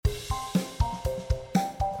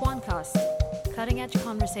Quantcast, cutting-edge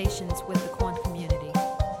conversations with the quant community.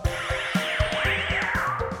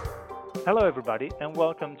 Hello, everybody, and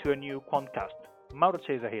welcome to a new Quantcast. Mauro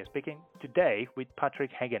Cesar here speaking, today with Patrick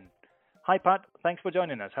Hagen. Hi, Pat. Thanks for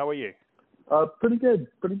joining us. How are you? Pretty good.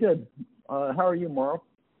 How are you, Mauro?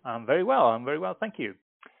 I'm very well. Thank you.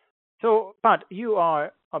 So, Pat, you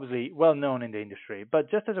are obviously well known in the industry, but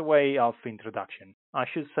just as a way of introduction, I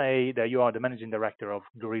should say that you are the managing director of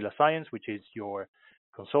Gorilla Science, which is your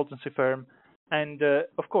consultancy firm. And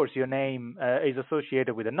of course, your name is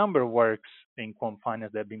associated with a number of works in quant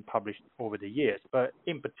finance that have been published over the years, but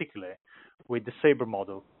in particular with the SABRE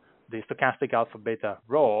model, the stochastic alpha beta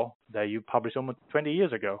raw that you published almost 20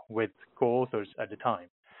 years ago with co-authors at the time,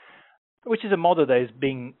 which is a model that is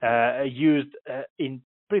being used in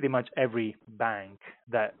pretty much every bank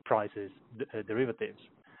that prices derivatives.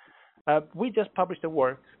 We just published a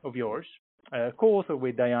work of yours, co-authored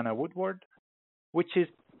with Diana Woodward, which is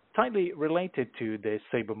tightly related to the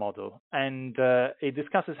SABRE model, and it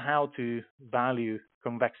discusses how to value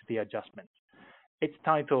convexity adjustment. It's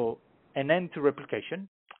titled An End to Replication,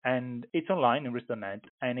 and it's online in Risk.net,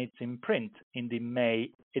 and it's in print in the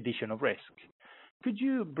May edition of Risk. Could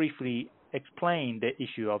you briefly explain the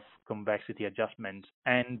issue of convexity adjustment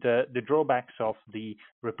and the drawbacks of the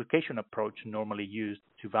replication approach normally used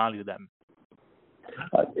to value them?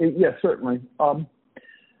 Yes, certainly.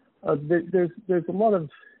 There's a lot of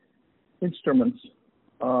instruments,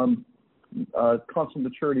 constant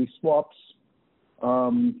maturity swaps,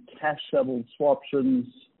 cash-settled swaptions,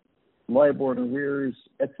 LIBOR and arrears,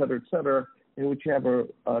 et cetera, in which you have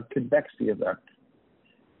a convexity effect.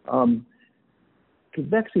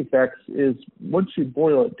 Convexity effects is, once you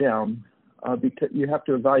boil it down, because you have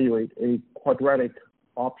to evaluate a quadratic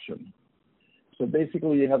option. So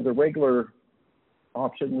basically, you have the regular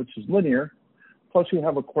option, which is linear, plus you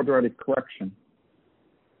have a quadratic correction.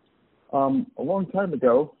 A long time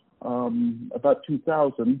ago, about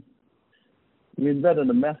 2000, we invented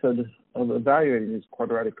a method of evaluating these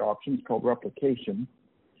quadratic options called replication.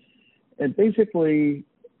 And basically,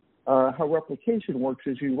 how replication works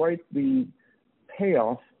is you write the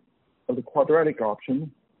payoff of the quadratic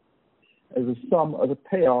option as a sum of the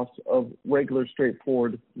payoffs of regular,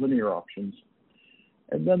 straightforward linear options.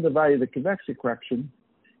 And then the value of the convexity correction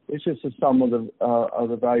is just a sum of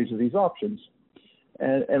the values of these options.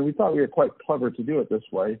 And we thought we were quite clever to do it this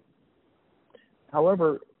way.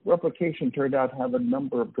 However, replication turned out to have a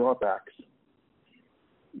number of drawbacks.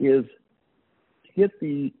 To get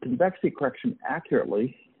the convexity correction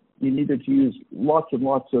accurately, you needed to use lots and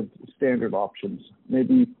lots of standard options,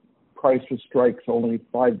 maybe price with strikes only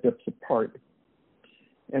 5 bips apart.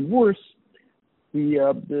 And worse,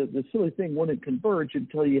 the silly thing wouldn't converge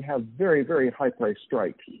until you have very, very high price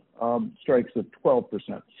strikes, strikes of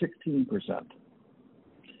 12%, 16%.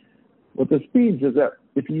 What this means is that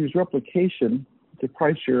if you use replication to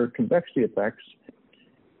price your convexity effects,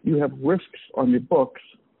 you have risks on your books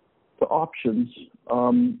to options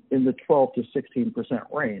in the 12 to 16%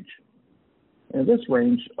 range. And in this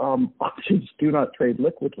range, options do not trade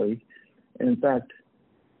liquidly. And in fact,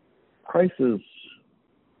 prices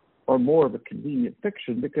are more of a convenient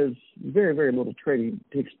fiction because very, very little trading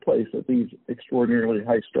takes place at these extraordinarily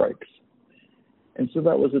high strikes. And so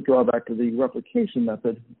that was a drawback of the replication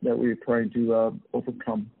method that we were trying to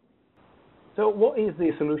overcome. So what is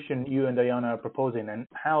the solution you and Diana are proposing, and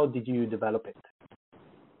how did you develop it?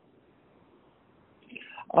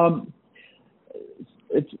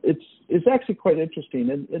 It's actually quite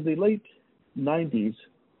interesting. In the late 90s,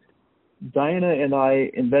 Diana and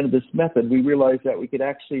I invented this method. We realized that we could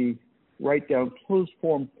actually write down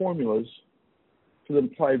closed-form formulas for the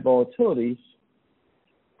implied volatilities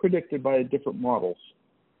predicted by different models,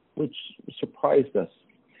 which surprised us.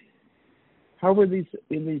 However, in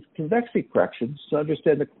these convexity corrections, to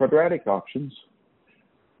understand the quadratic options,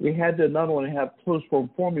 we had to not only have closed-form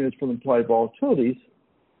formulas for the implied volatilities,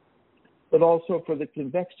 but also for the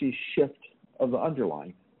convexity shift of the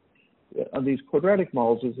underlying. On these quadratic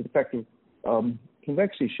models, there's an effective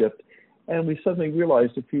convexity shift, and we suddenly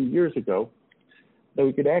realized a few years ago that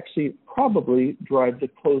we could actually probably drive the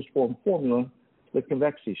closed-form formula to the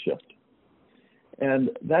convexity shift. And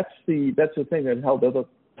that's the thing that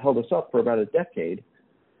held us up for about a decade.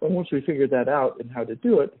 And once we figured that out and how to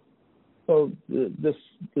do it, so this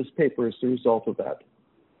paper is the result of that.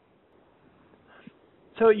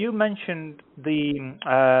 So you mentioned the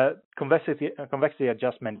convexity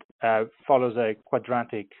adjustment follows a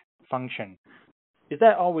quadratic function. Is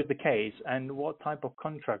that always the case? And what type of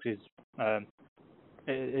contract is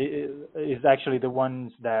actually the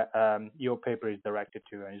ones that your paper is directed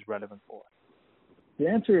to and is relevant for? The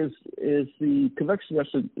answer is the convexity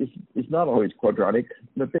method is not always quadratic,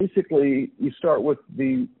 but basically you start with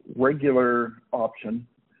the regular option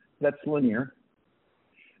that's linear.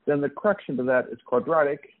 Then the correction to that is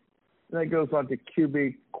quadratic. Then it goes on to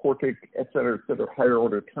cubic, quartic, et cetera, higher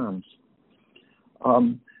order terms.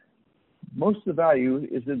 Most of the value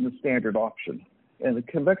is in the standard option, and the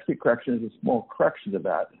convexity correction is a small correction to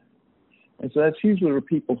that. And so that's usually where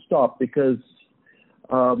people stop, because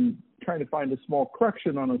trying to find a small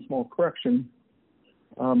correction on a small correction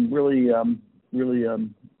it's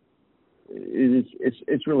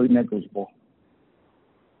really negligible.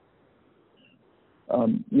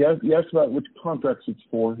 You asked about which contracts it's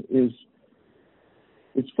for. It's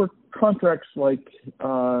for contracts like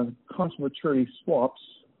constant maturity swaps,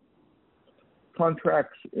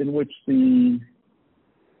 contracts in which the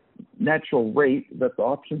natural rate that the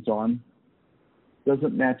option's on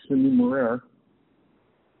doesn't match the numeraire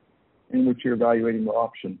in which you're evaluating the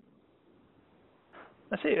option.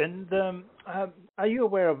 I see. And are you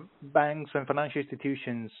aware of banks and financial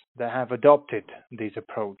institutions that have adopted this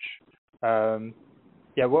approach?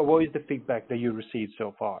 What is the feedback that you received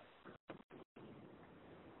so far?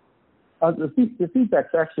 The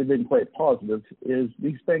feedback's actually been quite positive. Is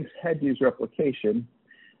these banks had used replication,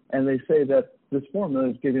 and they say that this formula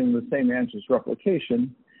is giving them the same answer as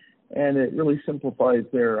replication, and it really simplifies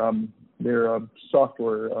their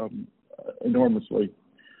software enormously.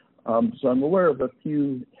 So I'm aware of a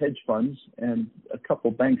few hedge funds and a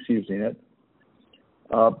couple banks using it.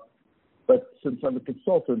 But since I'm a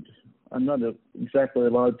consultant, I'm not exactly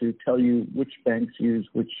allowed to tell you which banks use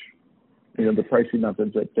which, the pricing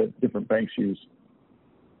methods that different banks use.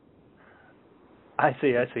 I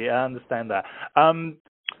see. I understand that.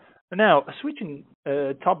 Now, switching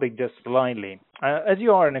topic just slightly, as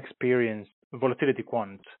you are an experienced volatility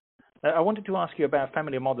quant, I wanted to ask you about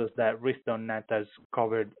family models that Risk.net has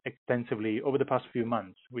covered extensively over the past few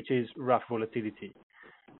months, which is rough volatility.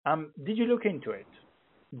 Did you look into it?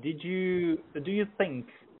 Do you think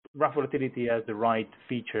rough volatility has the right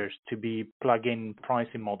features to be plug-in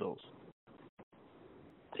pricing models?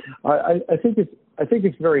 I think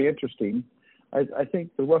it's very interesting. I think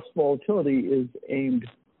the rough volatility is aimed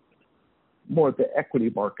more at the equity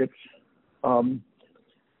markets.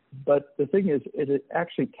 But the thing is, it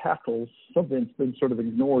actually tackles something that's been sort of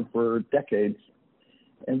ignored for decades,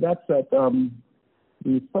 and that's that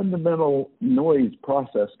the fundamental noise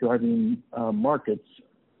process driving markets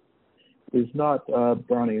is not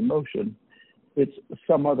Brownian motion. It's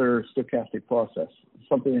some other stochastic process,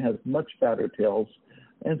 something that has much fatter tails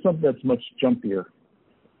and something that's much jumpier,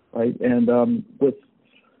 right? And with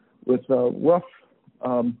rough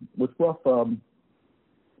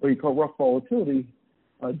what you call rough volatility,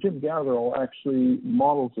 Jim Gatherall actually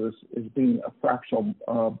models this as being a fractional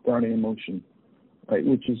Brownian motion, right?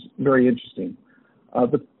 Which is very interesting.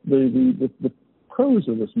 The pros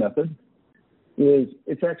of this method is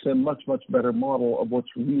it's actually a much better model of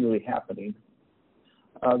what's really happening.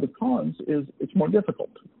 The cons is it's more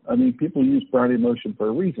difficult. I mean, people use Brownian motion for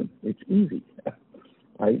a reason. It's easy,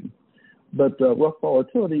 right? But rough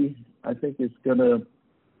volatility, I think, is going to,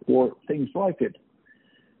 or things like it,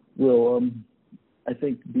 will, I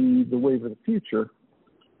think, be the wave of the future.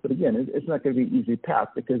 But again, it's not going to be an easy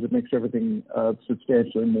path because it makes everything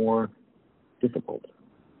substantially more difficult.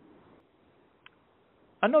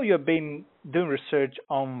 I know you've been doing research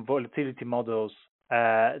on volatility models,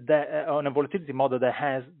 on a volatility model that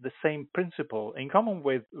has the same principle in common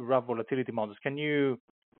with rough volatility models. Can you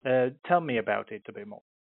tell me about it a bit more?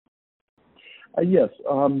 Yes.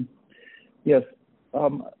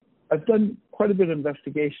 I've done quite a bit of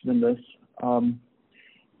investigation in this,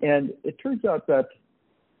 and it turns out that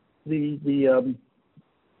the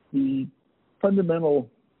fundamental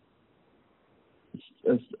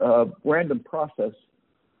random process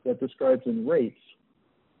that describes in rates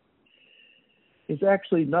is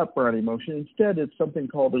actually not Brownian motion. Instead, it's something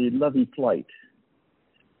called a Levy flight.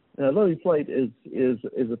 Now, Levy flight is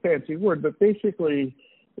a fancy word, but basically,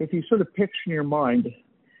 if you sort of picture in your mind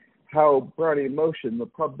how Brownian motion, the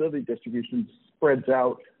probability distribution spreads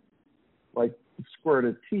out like the square root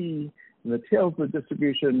of t, and the tails of the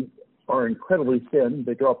distribution are incredibly thin.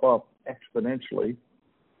 They drop off exponentially.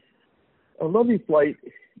 A Levy flight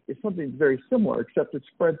is something very similar, except it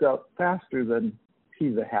spreads out faster than t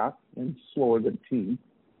to the half and slower than t.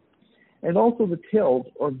 And also the tails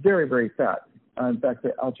are very fat. In fact,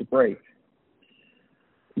 they're algebraic.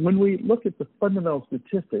 When we look at the fundamental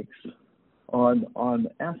statistics on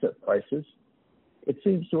asset prices, it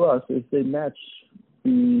seems to us as they match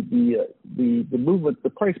the movement, the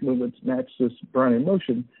price movements match this Brownian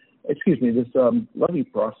motion. This Levy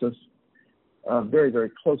process very,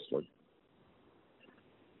 very closely.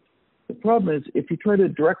 The problem is if you try to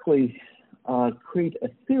directly create a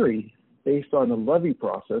theory based on a Levy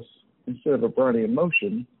process instead of a Brownian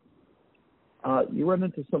motion, you run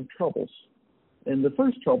into some troubles. And the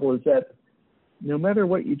first trouble is that no matter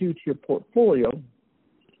what you do to your portfolio,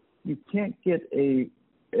 you can't get a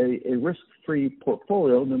risk-free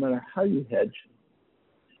portfolio no matter how you hedge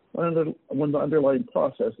when the underlying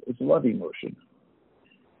process is Levy motion.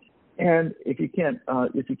 And if you can't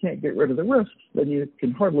get rid of the risks, then you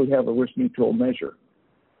can hardly have a risk-neutral measure.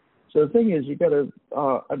 So the thing is, you got to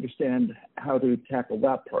understand how to tackle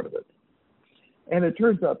that part of it. And it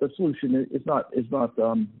turns out the solution is not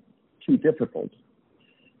too difficult.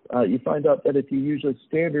 You find out that if you use a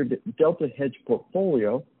standard delta hedge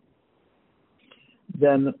portfolio,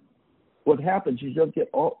 then what happens is you don't get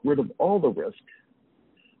rid of all the risk,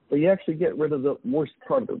 but you actually get rid of the worst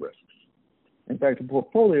part of the risks. In fact, the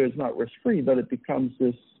portfolio is not risk-free, but it becomes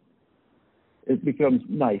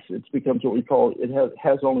nice. It becomes what we call, it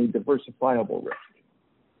has only diversifiable risk.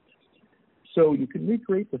 So you can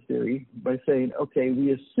recreate the theory by saying, okay,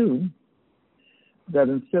 we assume that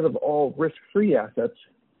instead of all risk-free assets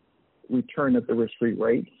return at the risk-free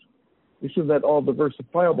rates, we assume that all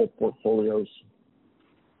diversifiable portfolios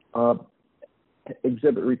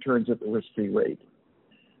exhibit returns at the risk-free rate.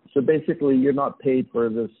 So basically, you're not paid for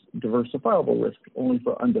this diversifiable risk, only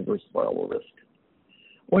for undiversifiable risk.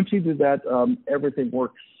 Once you do that, everything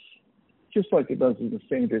works just like it does in the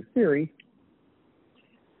standard theory.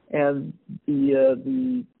 And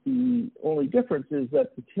the only difference is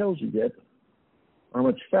that the tails you get are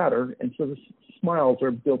much fatter, and so the smiles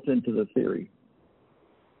are built into the theory.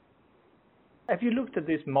 Have you looked at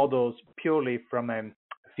these models purely from a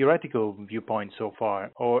theoretical viewpoint so far,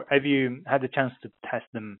 or have you had the chance to test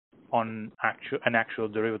them on an actual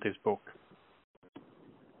derivatives book?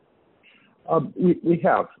 We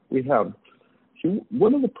have. So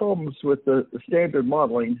one of the problems with the standard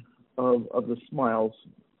modeling of the smiles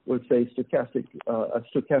with, say, a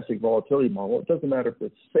stochastic volatility model, it doesn't matter if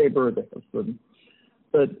it's Sabre or the Heston,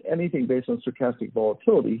 but anything based on stochastic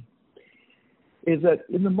volatility, is that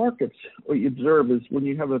in the markets, what you observe is when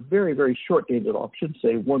you have a very, very short-dated option,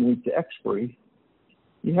 say 1 week to expiry,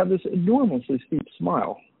 you have this enormously steep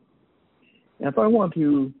smile. And if I want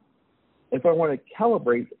to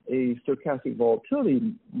calibrate a stochastic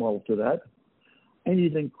volatility model to that, I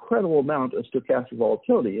need an incredible amount of stochastic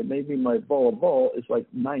volatility. And maybe my vol is like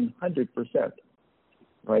 900%,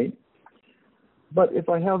 right? But if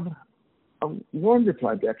I have a longer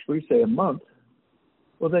time to expiry, say a month,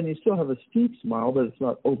 well, then you still have a steep smile, but it's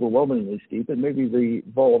not overwhelmingly steep, and maybe the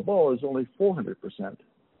vol is only 400%.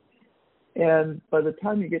 And by the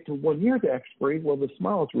time you get to 1 year to expiry, well, the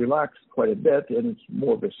smile is relaxed quite a bit, and it's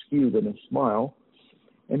more of a skew than a smile,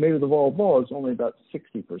 and maybe the vol is only about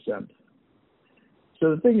 60%.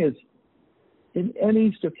 So the thing is, in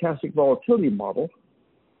any stochastic volatility model,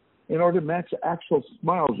 in order to match the actual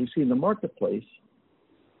smiles you see in the marketplace,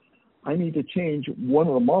 I need to change one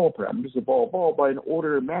of the model parameters, the vol by an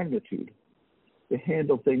order of magnitude to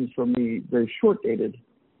handle things from the very short-dated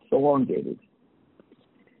to long-dated.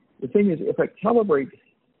 The thing is, if I calibrate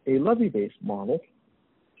a Levy-based model,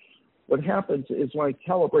 what happens is when I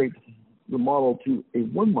calibrate the model to a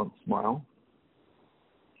 1 month smile,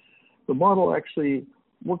 the model actually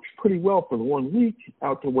works pretty well for the 1 week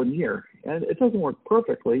out to 1 year. And it doesn't work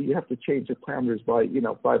perfectly. You have to change the parameters by,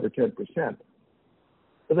 5 or 10%.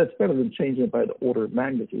 But that's better than changing it by the order of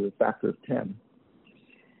magnitude, a factor of 10.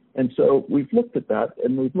 And so we've looked at that,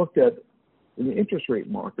 and we've looked at, in the interest rate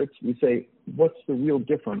markets, we say, what's the real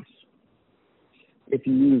difference if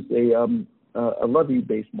you use a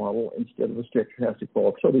Levy-based model instead of a stochastic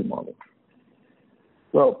volatility model?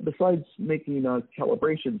 Well, besides making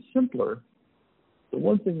calibration simpler, the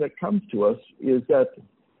one thing that comes to us is that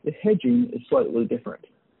the hedging is slightly different.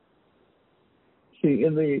 See,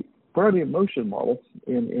 in the Brownian motion model,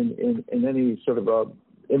 in any sort of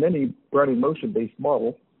in any Brownian motion-based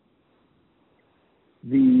model,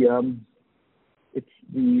 the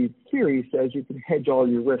theory says you can hedge all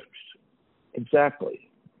your risks exactly,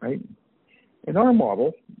 right? In our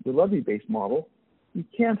model, the Levy-based model, you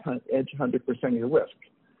can't hedge 100% of your risk.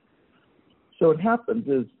 So what happens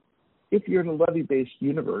is, if you're in a Levy-based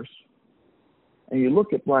universe and you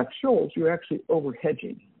look at Black-Scholes, you're actually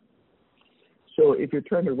over-hedging. So if you're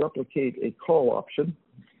trying to replicate a call option,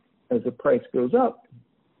 as the price goes up,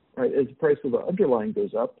 right, as the price of the underlying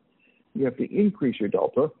goes up, you have to increase your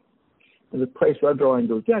delta. As the price of the underlying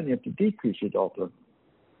goes down, you have to decrease your delta.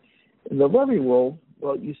 In the Levy world,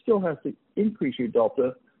 well, you still have to increase your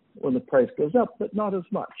delta when the price goes up, but not as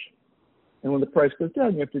much. And when the price goes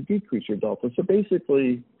down, you have to decrease your delta. So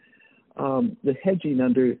basically, the hedging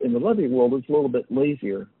in the levy world is a little bit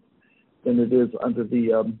lazier than it is under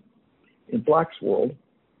the in Black's world.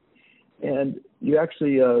 And you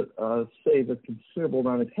actually save a considerable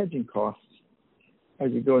amount of hedging costs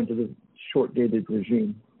as you go into the short-dated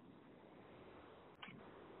regime.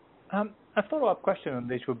 A follow-up question on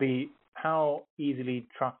this would be, how easily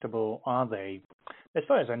tractable are they? As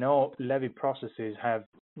far as I know, levy processes have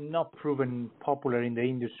not proven popular in the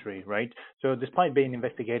industry, right? So despite being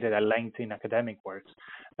investigated at length in academic works,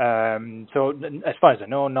 so as far as I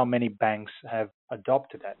know, not many banks have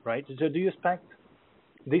adopted that, right? So do you expect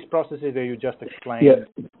these processes that you just explained,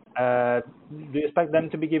 do you expect them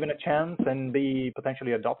to be given a chance and be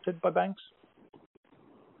potentially adopted by banks?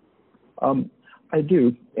 I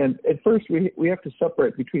do. And at first, we have to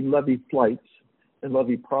separate between levy flights and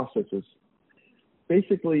levy processes.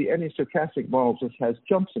 Basically, any stochastic model that has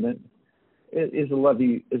jumps in it is a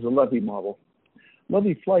levy model.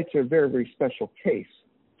 Levy flights are a very, very special case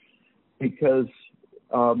because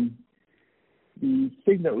the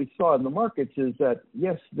thing that we saw in the markets is that,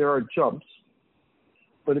 yes, there are jumps,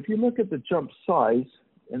 but if you look at the jump size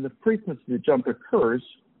and the frequency the jump occurs,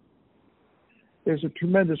 there's a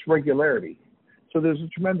tremendous regularity. So there's a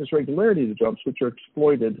tremendous regularity to jumps, which are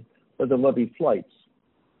exploited by the levy flights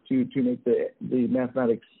to make the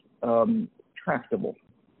mathematics tractable,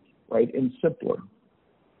 right, and simpler.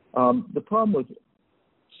 The problem with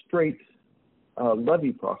straight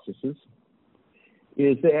levy processes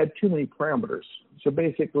is they add too many parameters. So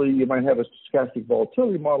basically, you might have a stochastic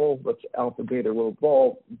volatility model that's alpha, beta, rho,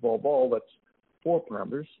 vol, that's 4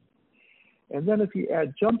 parameters. And then if you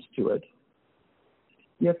add jumps to it,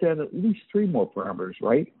 you have to add at least 3 more parameters,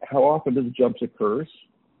 right? How often do the jumps occurs,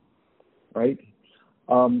 right?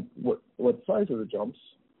 What size are the jumps?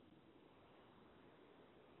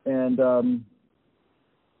 And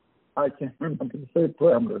I can't remember the third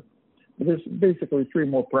parameter. But there's basically 3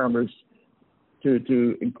 more parameters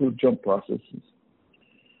to include jump processes.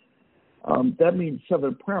 That means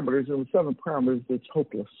 7 parameters, and with 7 parameters, it's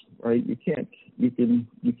hopeless, right? You can't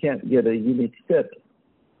get a unique fit.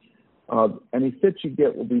 Any fits you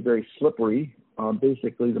get will be very slippery.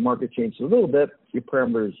 Basically, the market changes a little bit. Your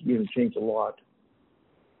parameters change a lot,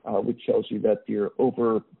 which tells you that you're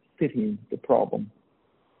overfitting the problem.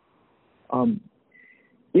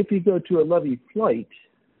 If you go to a levy flight,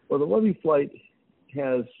 well, the levy flight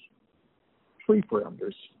has 3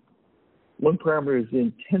 parameters. One parameter is the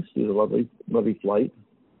intensity of the levy flight.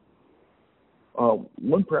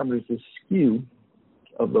 One parameter is the skew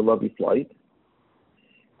of the levy flight.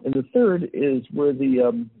 And the third is where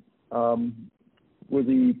the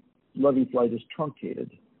levy flight is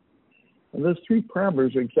truncated. And those 3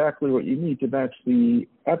 parameters are exactly what you need to match the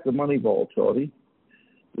at-the-money volatility,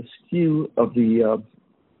 the skew of the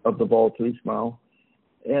volatility smile,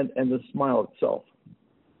 and the smile itself.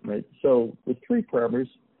 Right. So with 3 parameters,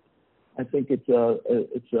 I think it's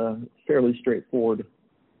a fairly straightforward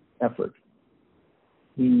effort.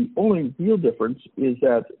 The only real difference is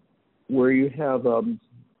that where you have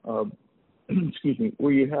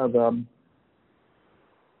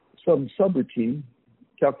some subroutine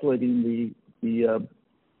calculating the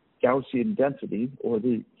Gaussian density or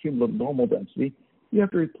the cumulative normal density, you have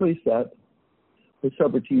to replace that with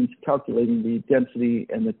subroutines calculating the density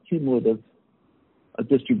and the cumulative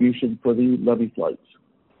distribution for the levy flights.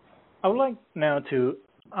 I would like now to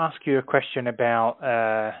ask you a question about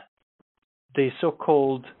the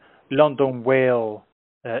so-called London Whale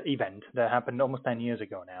event that happened almost 10 years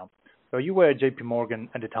ago now. So you were at JP Morgan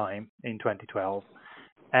at the time in 2012,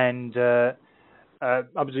 and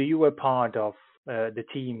obviously you were part of the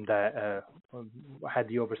team that had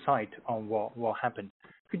the oversight on what happened.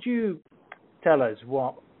 Could you tell us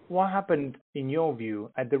what happened in your view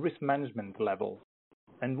at the risk management level,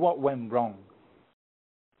 and what went wrong?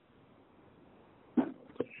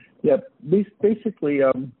 Yeah, basically,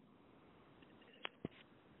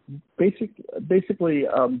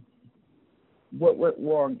 what went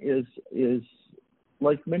wrong is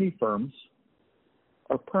like many firms,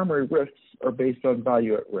 our primary risks are based on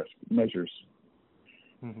value at risk measures.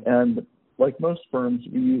 Mm-hmm. And like most firms,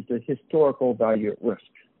 we used a historical value at risk.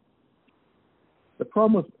 The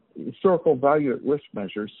problem with historical value at risk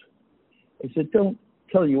measures is they don't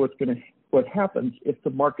tell you what happens if the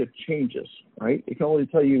market changes, right? It can only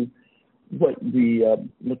tell you what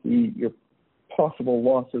your possible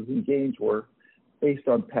losses and gains were based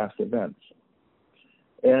on past events.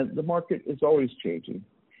 And the market is always changing.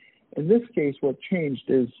 In this case, what changed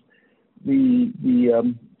is the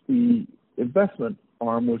investment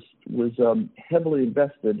arm was heavily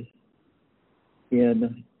invested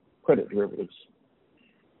in credit derivatives.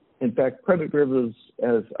 In fact, credit derivatives,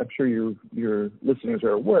 as I'm sure your listeners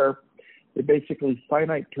are aware, they're basically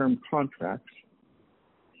finite term contracts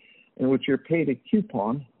in which you're paid a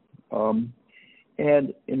coupon,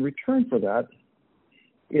 and in return for that,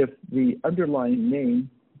 if the underlying name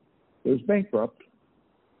goes bankrupt,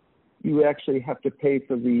 you actually have to pay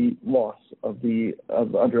for the loss of the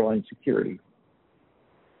underlying security.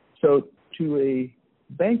 So to a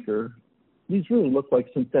banker, these really look like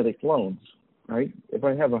synthetic loans, right? If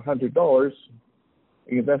I have $100,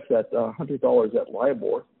 I invest that $100 at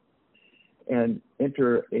LIBOR and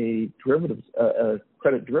enter a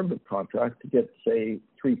credit derivative contract to get, say,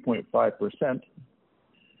 3.5%.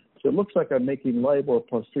 So it looks like I'm making LIBOR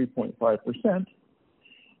plus 3.5%.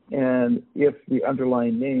 And if the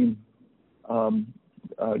underlying name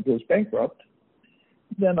goes bankrupt,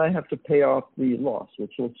 then I have to pay off the loss,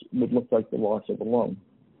 which would look like the loss of a loan,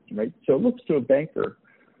 right? So it looks to a banker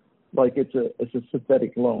like it's a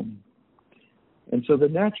synthetic loan. And so the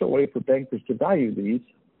natural way for bankers to value these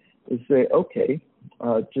is say, okay,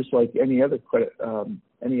 just like any other credit,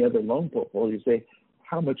 any other loan portfolio, you say,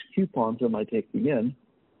 how much coupons am I taking in,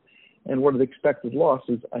 and what are the expected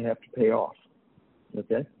losses I have to pay off?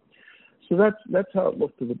 Okay, so that's how it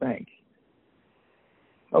looked to the bank.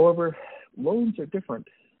 However, loans are different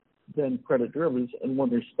than credit derivatives in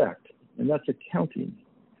one respect, and that's accounting.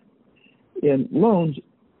 In loans,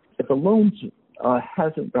 if a loan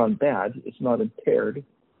hasn't gone bad, it's not impaired,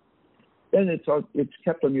 then it's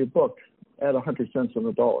kept on your book at 100 cents on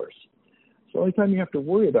the dollars. So the only time you have to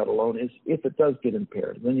worry about a loan is if it does get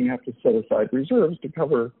impaired. Then you have to set aside reserves to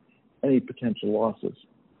cover any potential losses.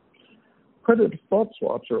 Credit default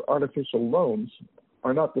swaps or artificial loans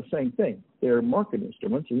are not the same thing. They're market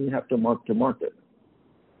instruments, and you have to mark to market,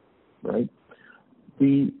 right?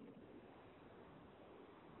 The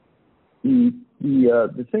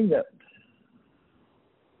thing that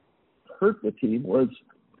hurt the team was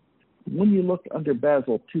when you look under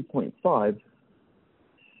Basel 2.5,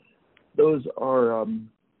 those are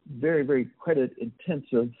very, very credit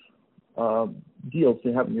intensive deals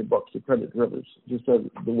to have in your books, the credit derivatives, just as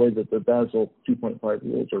the way that the Basel 2.5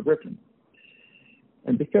 rules are written.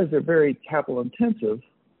 And because they're very capital intensive,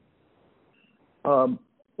 a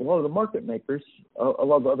lot of the market makers, a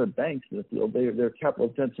lot of the other banks in the field, they're capital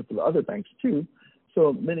intensive for the other banks too.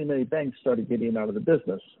 So many, many banks started getting out of the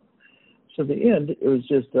business. So in the end, it was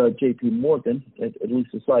just J.P. Morgan, at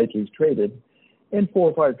least the size he's traded, and 4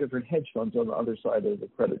 or 5 different hedge funds on the other side of the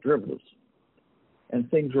credit derivatives. And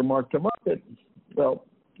things were marked to market. Well,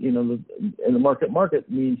 and the market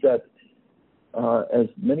means that, as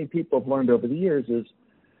many people have learned over the years, is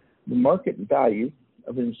the market value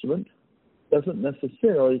of an instrument doesn't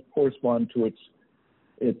necessarily correspond to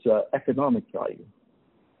its economic value.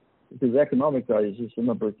 Because economic value is just the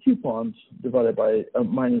number of coupons divided by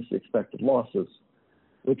minus the expected losses,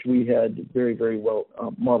 which we had very, very well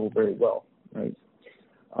modeled very well, right?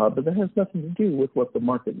 But that has nothing to do with what the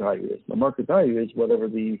market value is. The market value is whatever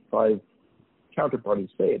the 5 counterparties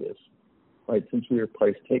say it is, right? Since we are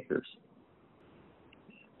price takers.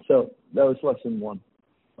 So that was lesson 1.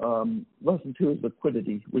 Lesson 2 is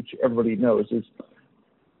liquidity, which everybody knows is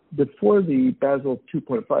before the Basel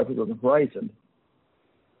 2.5 was on the horizon.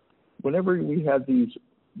 Whenever we had these,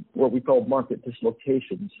 what we call market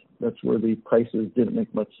dislocations, that's where the prices didn't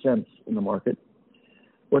make much sense in the market.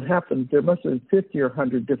 What happened, there must have been 50 or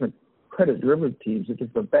 100 different credit derivative teams at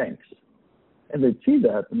different banks. And they'd see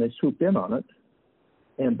that and they swoop in on it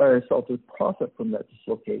and buy or sell to profit from that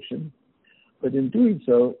dislocation. But in doing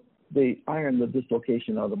so, they iron the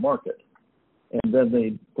dislocation out of the market. And then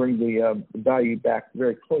they bring the value back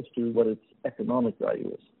very close to what its economic value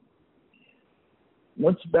is.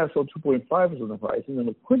 Once Basel 2.5 is on the horizon and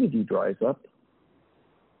liquidity dries up,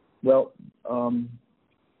 well,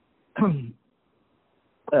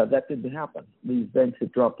 that didn't happen. These banks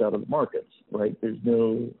had dropped out of the markets, right? There's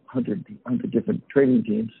no 100 different trading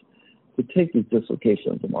teams to take these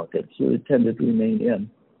dislocations of the market, so they tended to remain in.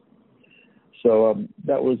 So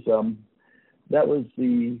that was the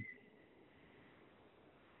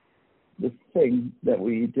thing that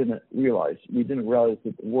we didn't realize. We didn't realize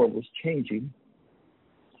that the world was changing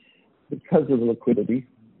because of the liquidity.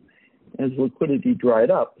 As liquidity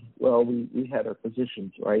dried up, well, we had our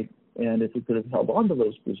positions, right? And if we could have held on to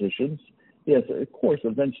those positions, yes, of course,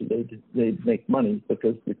 eventually they'd make money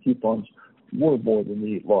because the coupons were more than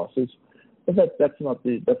the losses. But that's not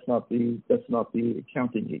the accounting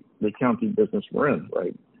business we're in,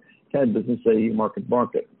 right? Accounting business say you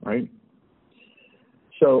market, right?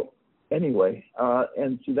 So anyway,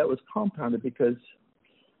 and so that was compounded because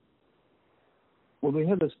when we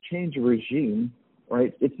had this change of regime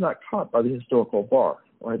right? It's not caught by the historical bar,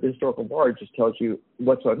 right? The historical bar just tells you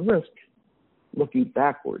what's on risk looking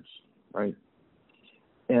backwards, right?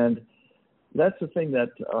 And that's the thing that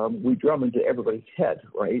we drum into everybody's head,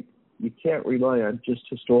 right? You can't rely on just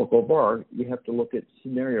historical bar. You have to look at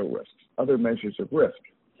scenario risks, other measures of risk,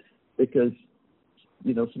 because,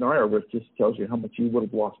 you know, scenario risk just tells you how much you would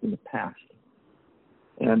have lost in the past.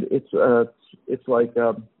 And it's like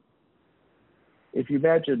if you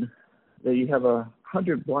imagine that you have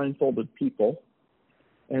 100 blindfolded people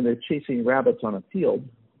and they're chasing rabbits on a field,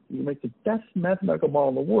 you make the best mathematical model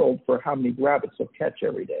in the world for how many rabbits they'll catch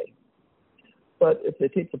every day. But if they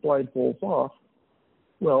take the blindfolds off,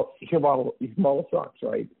 well, your model sucks,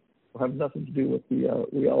 right? It'll have nothing to do with the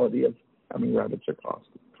reality of how many rabbits are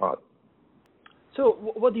caught. So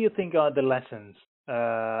what do you think are the lessons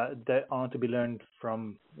that are to be learned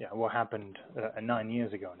from what happened 9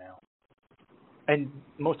 years ago now? And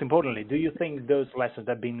most importantly, do you think those lessons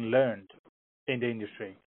have been learned in the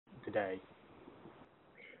industry today?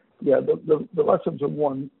 Yeah, the lessons of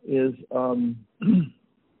one is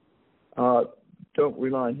don't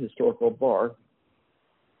rely on historical bar.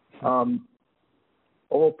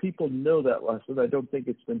 Although people know that lesson, I don't think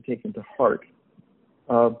it's been taken to heart.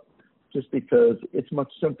 Just because it's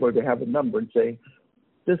much simpler to have a number and say,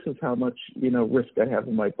 this is how much, risk I have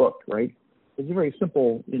in my book, right? It's a very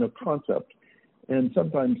simple, concept. And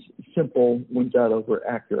sometimes simple wins out over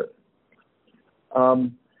accurate.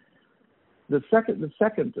 The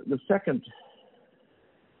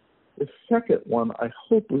second one I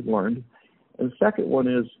hope we've learned, and the second one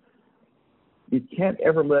is you can't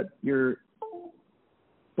ever let your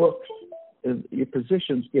books and your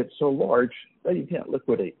positions get so large that you can't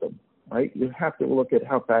liquidate them, right? You have to look at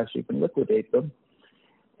how fast you can liquidate them,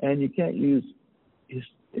 and you can't use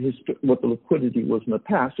what the liquidity was in the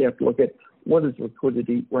past. You have to look at what is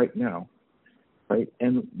liquidity right now, right?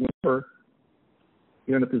 And whenever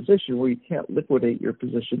you're in a position where you can't liquidate your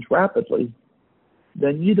positions rapidly,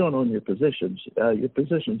 then you don't own your positions. Your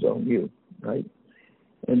positions own you, right?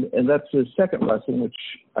 And that's the second lesson, which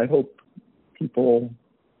I hope people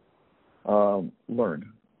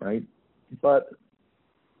learn, right? But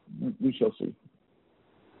we shall see.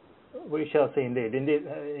 We shall see, indeed.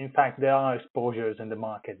 In fact, there are exposures in the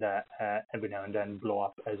market that every now and then blow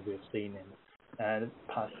up, as we've seen in the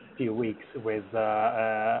past few weeks with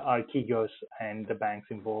Archegos and the banks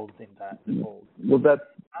involved in that default. Well, that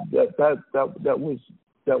was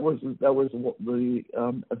the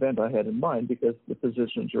event I had in mind, because the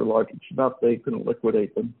positions are large enough they couldn't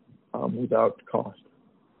liquidate them without cost.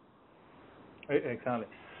 Exactly.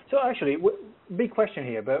 So actually, big question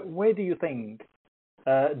here, but where do you think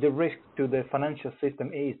the risk to the financial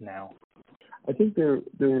system is now? I think there's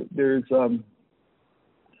the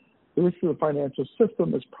risk to the financial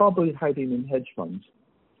system is probably hiding in hedge funds.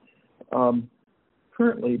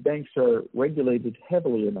 Currently, banks are regulated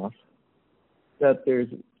heavily enough that there's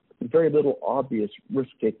very little obvious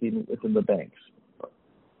risk-taking within the banks,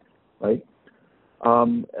 right?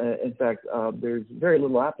 In fact, there's very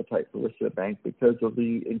little appetite for risk at a bank because of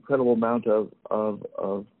the incredible amount of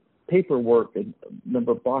paperwork and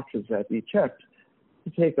number of boxes that have to be checked to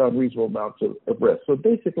take on reasonable amounts of risk. So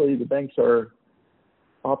basically, the banks are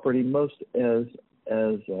operating most as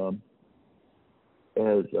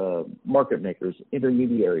market makers,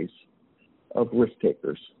 intermediaries of risk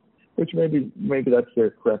takers, which maybe that's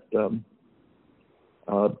their correct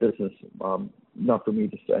business. Not for me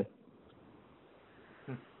to say.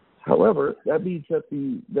 However, that means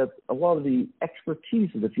that a lot of the expertise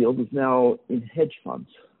in the field is now in hedge funds,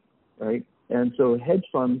 right? And so hedge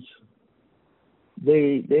funds,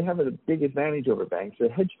 they have a big advantage over banks. A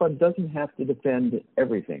hedge fund doesn't have to defend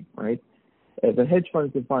everything, right? If a hedge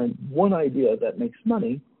fund can find one idea that makes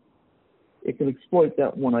money, it can exploit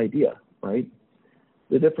that one idea, right?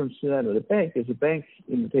 The difference to that of the bank is a bank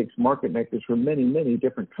takes market makers from many, many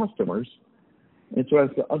different customers, and so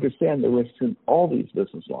has to understand the risks in all these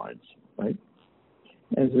business lines, right?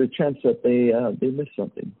 And there's a chance that they miss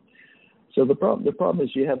something. So the problem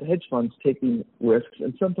is you have hedge funds taking risks,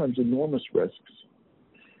 and sometimes enormous risks.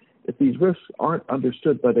 If these risks aren't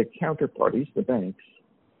understood by their counterparties, the banks,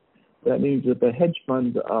 that means if a hedge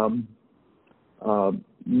fund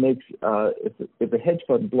if a hedge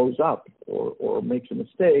fund blows up or makes a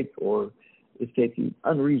mistake or is taking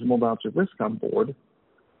unreasonable amounts of risk on board,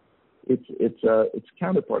 its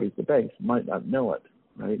counterparties, the banks, might not know it,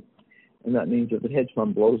 right? And that means if the hedge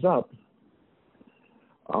fund blows up,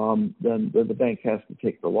 then the bank has to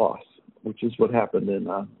take the loss, which is what happened in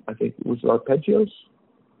I think it was Arpeggios.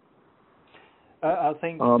 I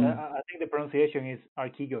think the pronunciation is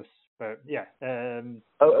Archegos, but yeah.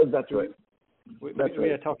 Oh, that's right. We right.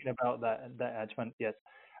 are talking about that hedge fund, yes.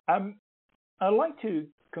 I'd like to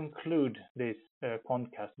conclude this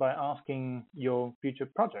podcast by asking your future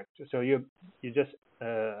project. So you just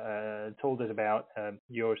told us about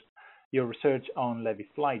your research on levy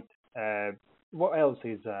flight. What else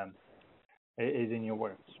is in your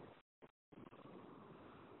works?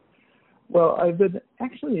 Well, I've been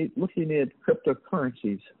actually looking at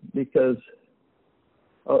cryptocurrencies because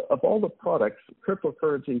of all the products,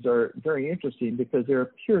 cryptocurrencies are very interesting because they're a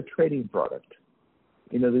pure trading product.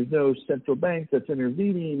 There's no central bank that's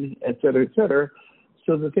intervening, et cetera, et cetera.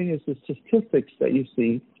 So the thing is, the statistics that you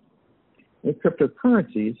see in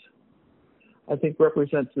cryptocurrencies, I think,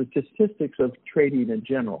 represents the statistics of trading in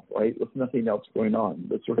general, right, with nothing else going on,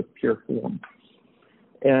 the sort of pure form.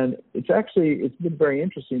 And it's been very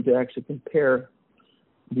interesting to actually compare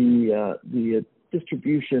the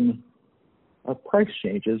distribution of price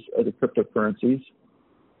changes of the cryptocurrencies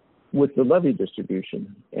with the levy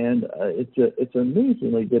distribution, and it's an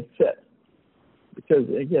amazingly good fit because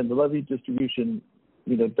again the levy distribution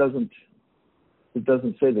doesn't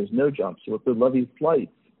say there's no jumps. What the levy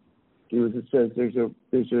flights do is it says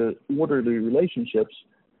there's a orderly relationships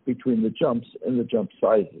between the jumps and the jump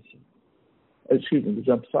sizes. The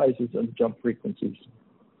jump sizes and the jump frequencies.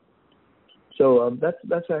 So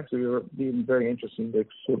that's actually been very interesting to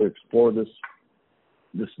sort of explore this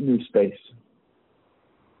new space.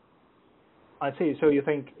 I see. So you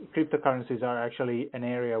think cryptocurrencies are actually an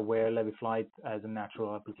area where levy flight has a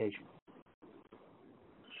natural application?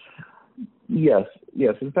 Yes.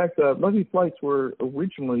 In fact, levy flights were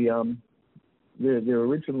originally they're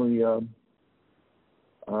originally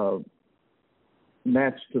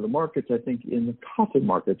matched to the markets, I think, in the cotton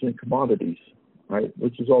markets and commodities, right,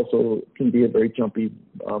 which is also can be a very jumpy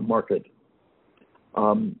market.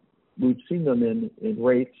 We've seen them in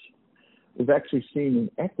rates. We've actually seen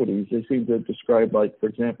in equities. They seem to describe, like, for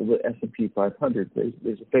example, the S&P 500.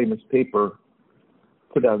 There's a famous paper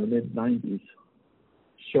put out in the mid-'90s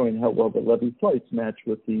showing how well the levy flights match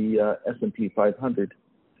with the S&P 500.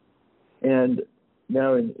 And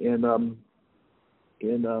now in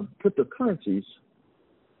cryptocurrencies,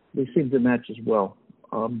 they seem to match as well.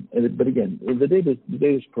 But again, the data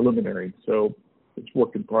is preliminary, so it's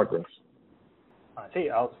work in progress. I see.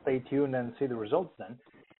 I'll stay tuned and see the results then.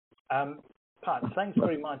 Pat, thanks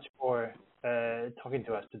very much for talking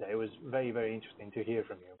to us today. It was very, very interesting to hear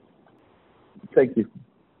from you. Thank you.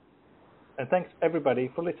 And thanks, everybody,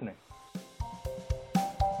 for listening.